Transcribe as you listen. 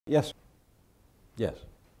Yes. Yes.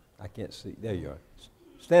 I can't see. There you are.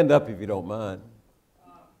 Stand up if you don't mind.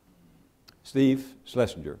 Steve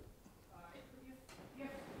Schlesinger. If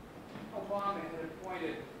Obama had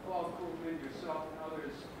appointed Paul Krugman, yourself, and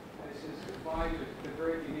others as his advisors at the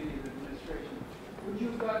very beginning of the administration, would you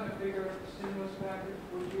have gotten a bigger stimulus package?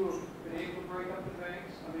 Would you have been able to break up the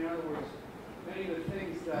banks? I mean, in other words, many of the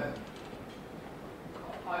things that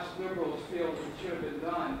us liberals feel that should have been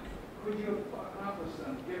done, could you have accomplished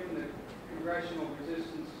them given the congressional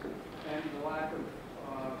resistance and the lack of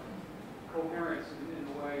coherence in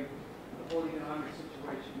the way the whole economic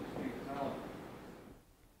situation is being developed?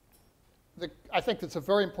 I think that's a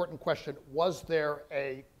very important question. Was there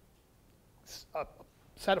a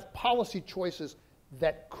set of policy choices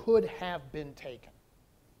that could have been taken?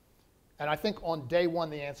 And I think on day one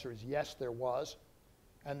the answer is yes, there was.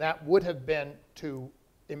 And that would have been to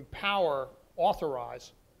empower,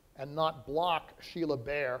 authorize, and not block Sheila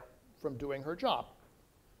Bair from doing her job.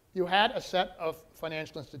 You had a set of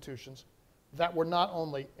financial institutions that were not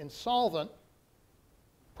only insolvent,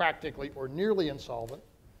 practically or nearly insolvent,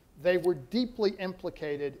 they were deeply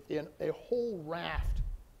implicated in a whole raft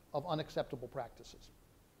of unacceptable practices.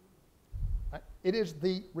 Right? It is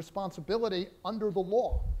the responsibility under the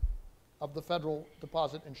law of the Federal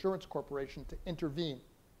Deposit Insurance Corporation to intervene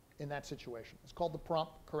in that situation. It's called the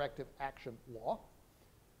Prompt Corrective Action Law.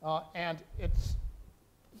 And it's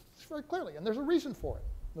very clearly, and there's a reason for it.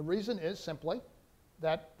 The reason is simply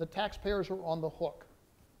that the taxpayers are on the hook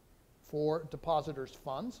for depositors'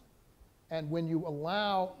 funds. And when you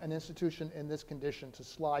allow an institution in this condition to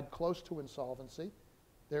slide close to insolvency,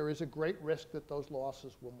 there is a great risk that those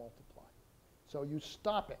losses will multiply. So you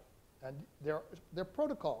stop it. And there are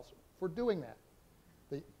protocols for doing that.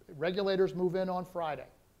 The regulators move in on Friday.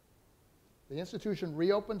 The institution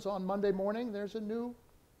reopens on Monday morning. There's a new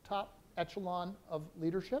top echelon of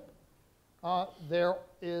leadership. There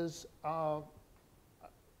is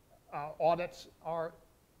audits are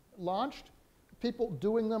launched. People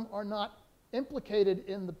doing them are not implicated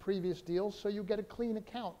in the previous deals, so you get a clean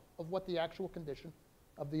account of what the actual condition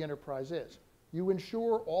of the enterprise is. You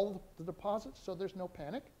insure all of the deposits, so there's no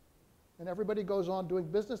panic, and everybody goes on doing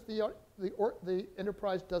business. The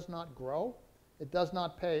enterprise does not grow. It does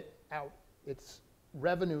not pay out its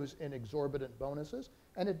revenues in exorbitant bonuses,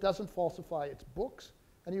 and it doesn't falsify its books,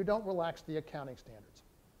 and you don't relax the accounting standards.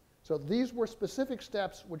 So these were specific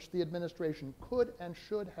steps which the administration could and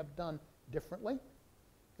should have done differently.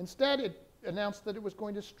 Instead, it announced that it was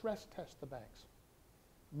going to stress test the banks.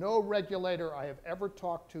 No regulator I have ever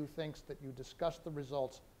talked to thinks that you discuss the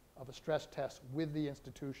results of a stress test with the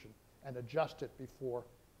institution and adjust it before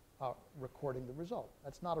recording the result.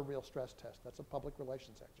 That's not a real stress test. That's a public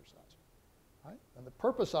relations exercise. Right? And the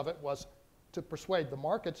purpose of it was to persuade the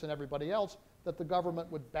markets and everybody else that the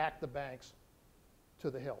government would back the banks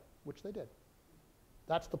to the hill, which they did.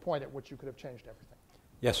 That's the point at which you could have changed everything.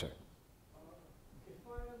 Yes, sir. If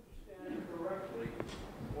I understand correctly,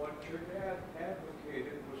 what your dad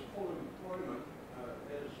advocated was full employment,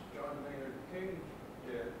 as John Maynard Keynes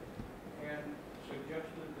did, and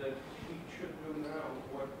suggested that he should do now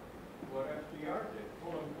what FDR did,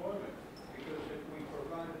 full employment. Because if we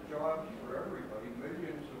provided jobs for everybody,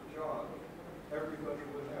 millions of jobs, everybody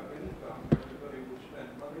would have income, everybody would spend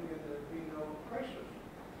money, and there'd be no crisis.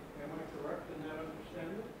 Am I correct in that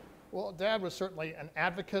understanding? Well, Dad was certainly an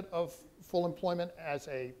advocate of full employment as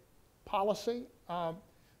a policy.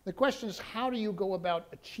 The question is, how do you go about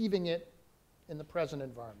achieving it in the present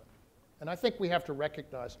environment? And I think we have to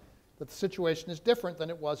recognize that the situation is different than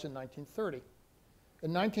it was in 1930.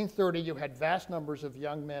 In 1930, you had vast numbers of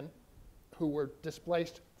young men who were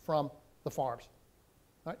displaced from the farms.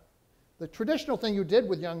 Right? The traditional thing you did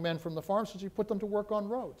with young men from the farms is you put them to work on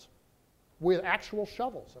roads with actual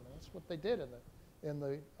shovels. I mean, that's what they did in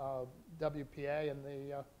the WPA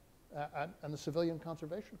and the Civilian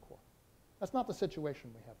Conservation Corps. That's not the situation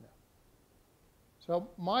we have now. So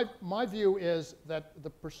my view is that the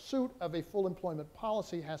pursuit of a full employment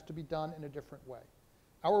policy has to be done in a different way.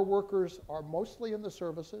 Our workers are mostly in the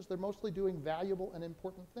services. They're mostly doing valuable and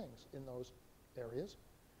important things in those areas.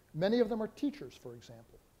 Many of them are teachers, for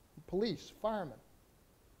example, police, firemen.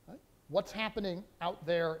 Right? What's happening out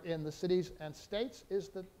there in the cities and states is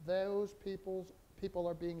that those people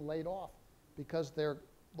are being laid off because their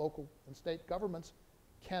local and state governments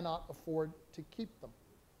cannot afford to keep them.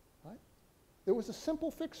 Right? There was a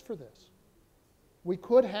simple fix for this. We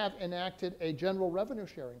could have enacted a general revenue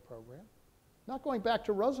sharing program, not going back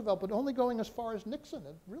to Roosevelt, but only going as far as Nixon,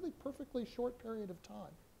 a really perfectly short period of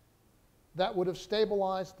time. That would have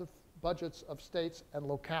stabilized the budgets of states and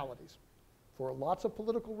localities. For lots of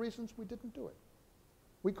political reasons, we didn't do it.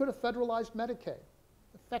 We could have federalized Medicaid,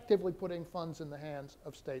 effectively putting funds in the hands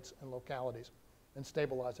of states and localities and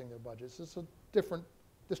stabilizing their budgets. It's a different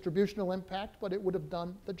distributional impact, but it would have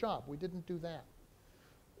done the job. We didn't do that.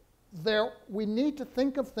 We need to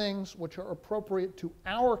think of things which are appropriate to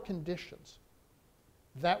our conditions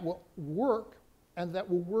that will work and that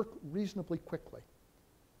will work reasonably quickly.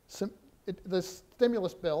 The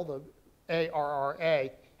stimulus bill, the ARRA,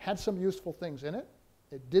 had some useful things in it.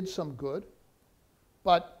 It did some good,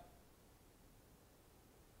 but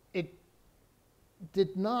it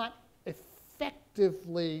did not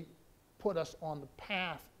effectively put us on the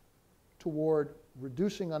path toward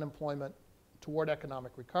reducing unemployment, toward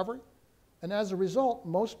economic recovery. And as a result,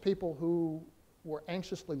 most people who were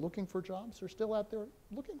anxiously looking for jobs are still out there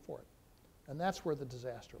looking for it. And that's where the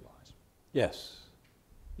disaster lies. Yes.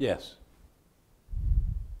 Yes.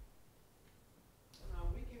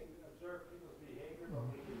 We can observe people's behavior, but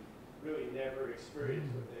we can really never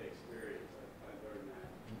experience what they experience. I learned that.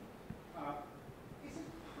 Is it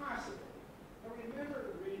possible? I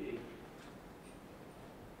remember reading,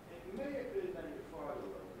 it may have been that your father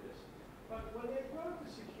wrote this, but when they brought the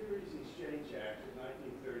Securities Exchange Act in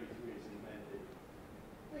 1933 as amended,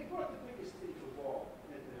 they brought the biggest thief of all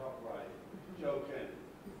in to help write it, Joe Kennedy.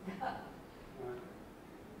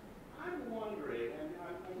 I'm wondering, and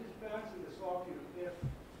I'm just bouncing this off you, if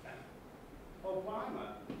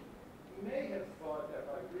Obama may have thought that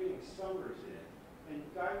by bringing Summers in and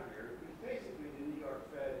Geithner, who's basically the New York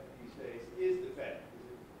Fed these days, is the Fed.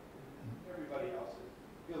 Everybody else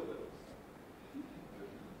is hillbillies.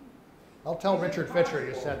 I'll tell Richard Fisher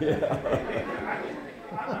you said that.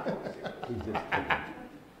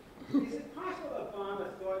 Is it possible Obama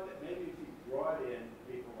thought that maybe if he brought in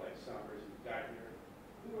people like Summers and Geithner,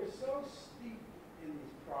 who are so steeped in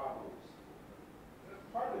these problems,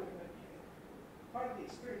 part of the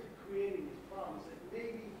experience of creating these problems, that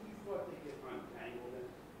maybe he thought they could untangle them?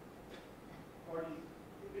 Or do you,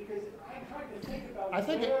 because I'm trying to think about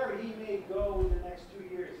where he may go in the next 2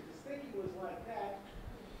 years. If his thinking was like that,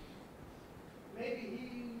 maybe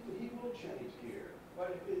he will change gear. But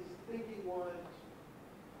if his thinking was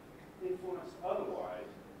influenced otherwise,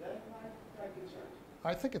 that concerns me.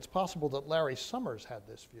 I think it's possible that Larry Summers had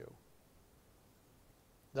this view,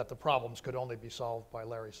 that the problems could only be solved by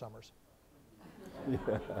Larry Summers.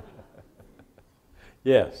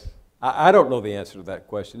 Yes. I don't know the answer to that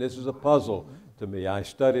question. This is a puzzle to me. I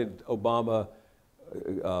studied Obama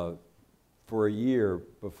for a year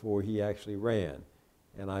before he actually ran,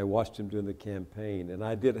 and I watched him during the campaign, and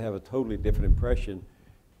I did have a totally different impression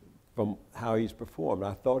from how he's performed.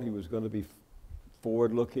 I thought he was going to be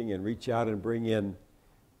forward-looking and reach out and bring in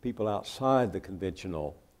people outside the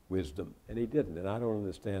conventional wisdom, and he didn't, and I don't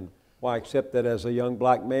understand why, except that as a young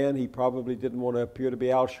black man, he probably didn't want to appear to be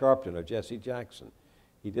Al Sharpton or Jesse Jackson.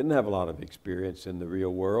 He didn't have a lot of experience in the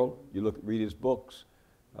real world. You read his books.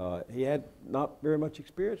 He had not very much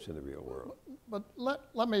experience in the real world. But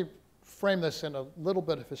let me frame this in a little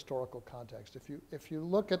bit of historical context. If you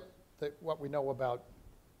look at what we know about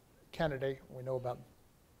Kennedy, we know about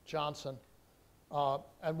Johnson,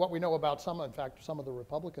 and what we know about some of the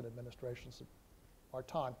Republican administrations of our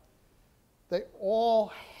time, they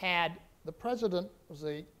all had, the president was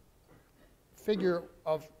a figure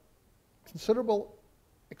of considerable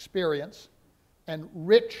experience and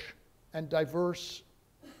rich and diverse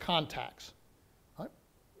contacts. Right?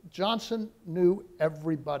 Johnson knew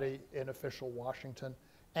everybody in official Washington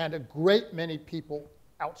and a great many people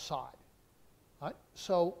outside. Right?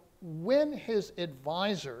 So when his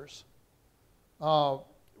advisors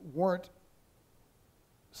weren't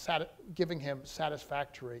giving him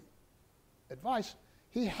satisfactory advice,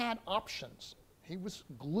 he had options. He was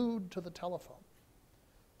glued to the telephone.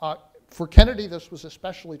 For Kennedy, this was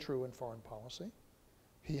especially true in foreign policy.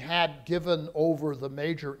 He had given over the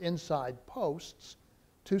major inside posts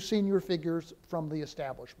to senior figures from the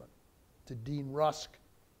establishment, to Dean Rusk,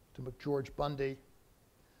 to McGeorge Bundy.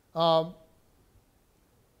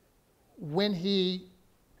 When he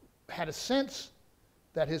had a sense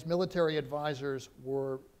that his military advisors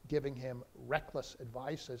were giving him reckless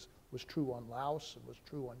advice, as was true on Laos and was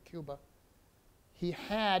true on Cuba, he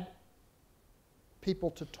had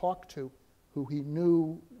people to talk to who he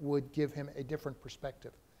knew would give him a different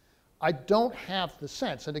perspective. I don't have the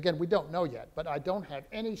sense, and again, we don't know yet, but I don't have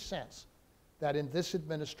any sense that in this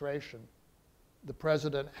administration, the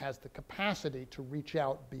president has the capacity to reach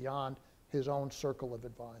out beyond his own circle of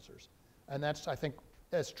advisors. And that's, I think,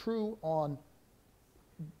 as true on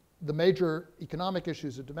the major economic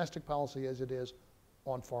issues of domestic policy as it is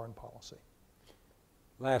on foreign policy.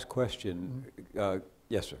 Last question.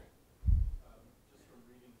 Yes, sir. Just from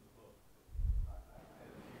reading the book, I had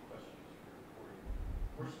a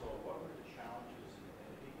first of all, what were the challenges in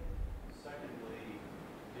editing it? Secondly,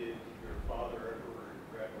 did your father ever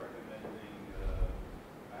regret recommending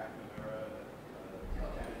McNamara to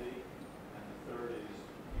Kennedy? And the third is,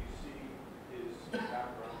 do you see his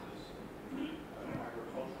background as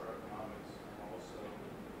agricultural economics and also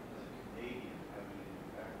as a Canadian having an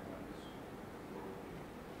impact on his worldview?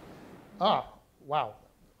 Ah, wow.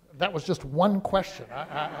 That was just one question.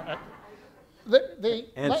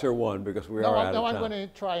 Answer one, because we are out of time. No, I'm going to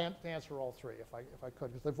try and answer all three if I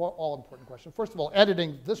could, because they're all important questions. First of all,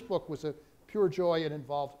 editing this book was a pure joy. It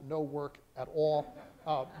involved no work at all.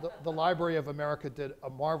 The Library of America did a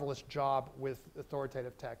marvelous job with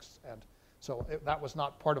authoritative texts, and so that was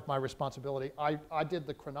not part of my responsibility. I did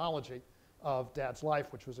the chronology of Dad's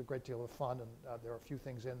life, which was a great deal of fun, and there are a few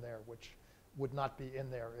things in there which would not be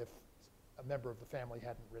in there if a member of the family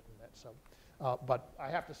hadn't written it. So, but I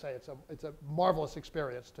have to say it's a marvelous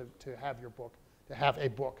experience to have your book, to have a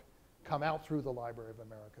book come out through the Library of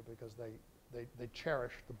America, because they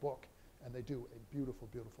cherish the book and they do a beautiful,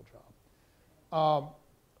 beautiful job.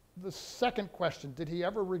 The second question, did he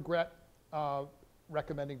ever regret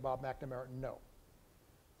recommending Bob McNamara? No.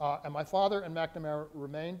 And my father and McNamara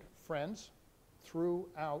remained friends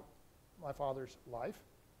throughout my father's life.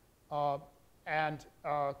 And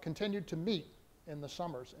continued to meet in the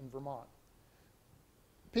summers in Vermont.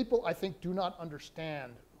 People, I think, do not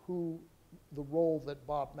understand the role that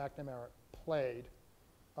Bob McNamara played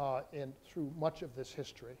through much of this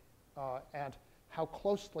history, and how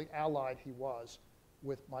closely allied he was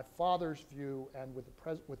with my father's view and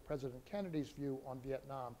with President Kennedy's view on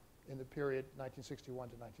Vietnam in the period 1961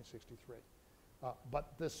 to 1963.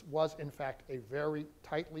 But this was, in fact, a very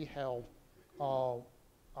tightly held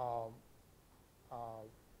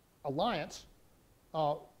alliance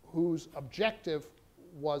whose objective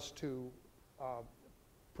was to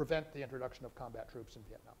prevent the introduction of combat troops in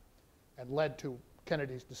Vietnam, and led to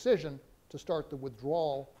Kennedy's decision to start the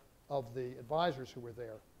withdrawal of the advisors who were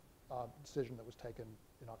there, decision that was taken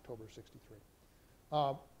in October of '63.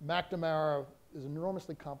 McNamara is an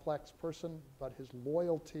enormously complex person, but his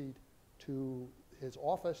loyalty to his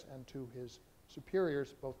office and to his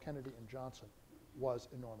superiors, both Kennedy and Johnson, was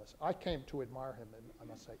enormous. I came to admire him, and I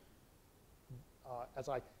must say, as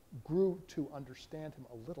I grew to understand him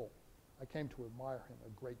a little, I came to admire him a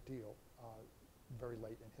great deal very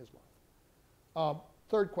late in his life.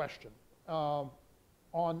 Third question, on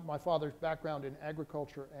my father's background in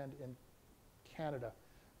agriculture and in Canada.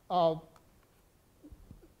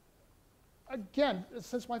 Again,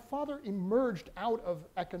 since my father emerged out of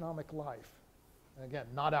economic life, and again,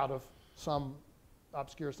 not out of some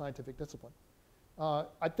obscure scientific discipline,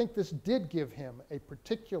 I think this did give him a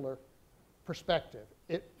particular perspective.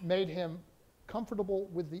 It made him comfortable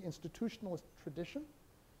with the institutionalist tradition.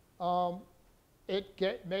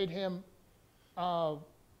 It made him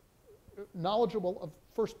knowledgeable of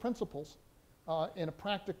first principles in a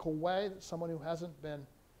practical way that someone who hasn't been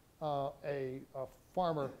a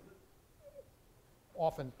farmer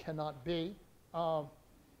often cannot be.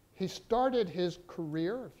 He started his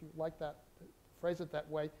career, if you like that, phrase it that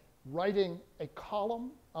way, writing a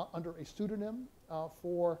column under a pseudonym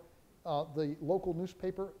for the local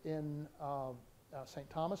newspaper in St.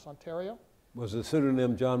 Thomas, Ontario. Was the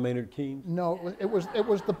pseudonym John Maynard Keynes? No, it was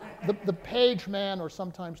the page man, or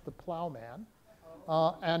sometimes the plowman,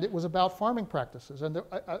 and it was about farming practices. And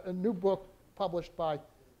a new book published by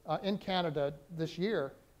in Canada this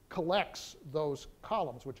year collects those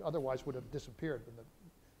columns, which otherwise would have disappeared in the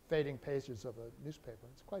fading pages of a newspaper.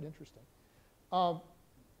 It's quite interesting. I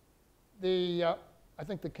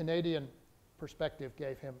think the Canadian perspective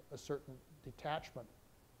gave him a certain detachment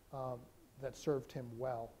that served him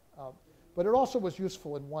well. But it also was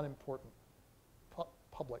useful in one important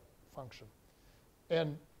public function.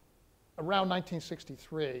 And around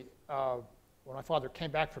 1963, when my father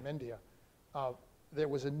came back from India, there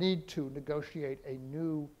was a need to negotiate a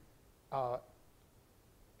new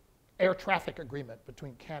air traffic agreement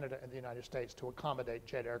between Canada and the United States to accommodate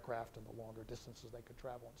jet aircraft and the longer distances they could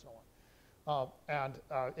travel and so on.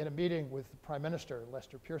 In a meeting with the Prime Minister,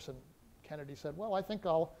 Lester Pearson, Kennedy said, well, I think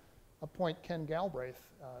I'll appoint Ken Galbraith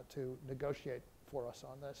to negotiate for us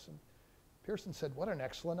on this. And Pearson said, what an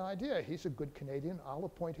excellent idea. He's a good Canadian. I'll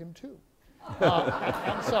appoint him too.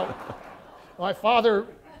 And so my father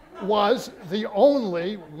was the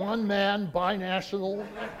only one-man binational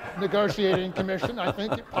negotiating commission, I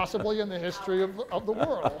think, possibly in the history of the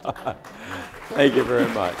world. Thank you very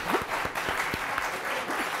much.